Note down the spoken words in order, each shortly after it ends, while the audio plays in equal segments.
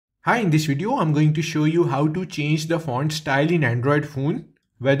Hi, in this video, I'm going to show you how to change the font style in Android phone.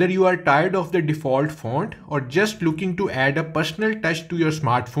 Whether you are tired of the default font or just looking to add a personal touch to your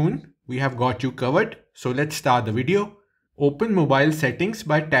smartphone, we have got you covered. So let's start the video. Open mobile settings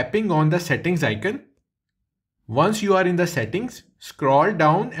by tapping on the settings icon. Once you are in the settings, scroll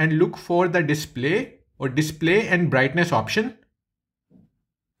down and look for the display or display and brightness option.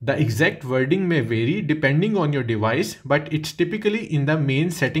 The exact wording may vary depending on your device, but it's typically in the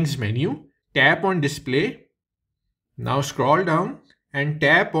main settings menu. Tap on display. Now scroll down and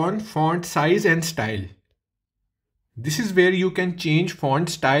tap on font size and style. This is where you can change font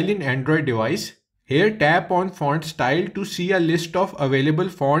style in Android device. Here tap on font style to see a list of available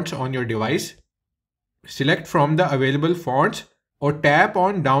fonts on your device. Select from the available fonts or tap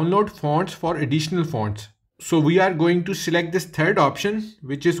on download fonts for additional fonts. So we are going to select this third option,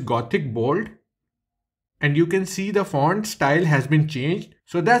 which is Gothic Bold. And you can see the font style has been changed.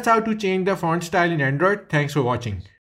 So that's how to change the font style in Android. Thanks for watching.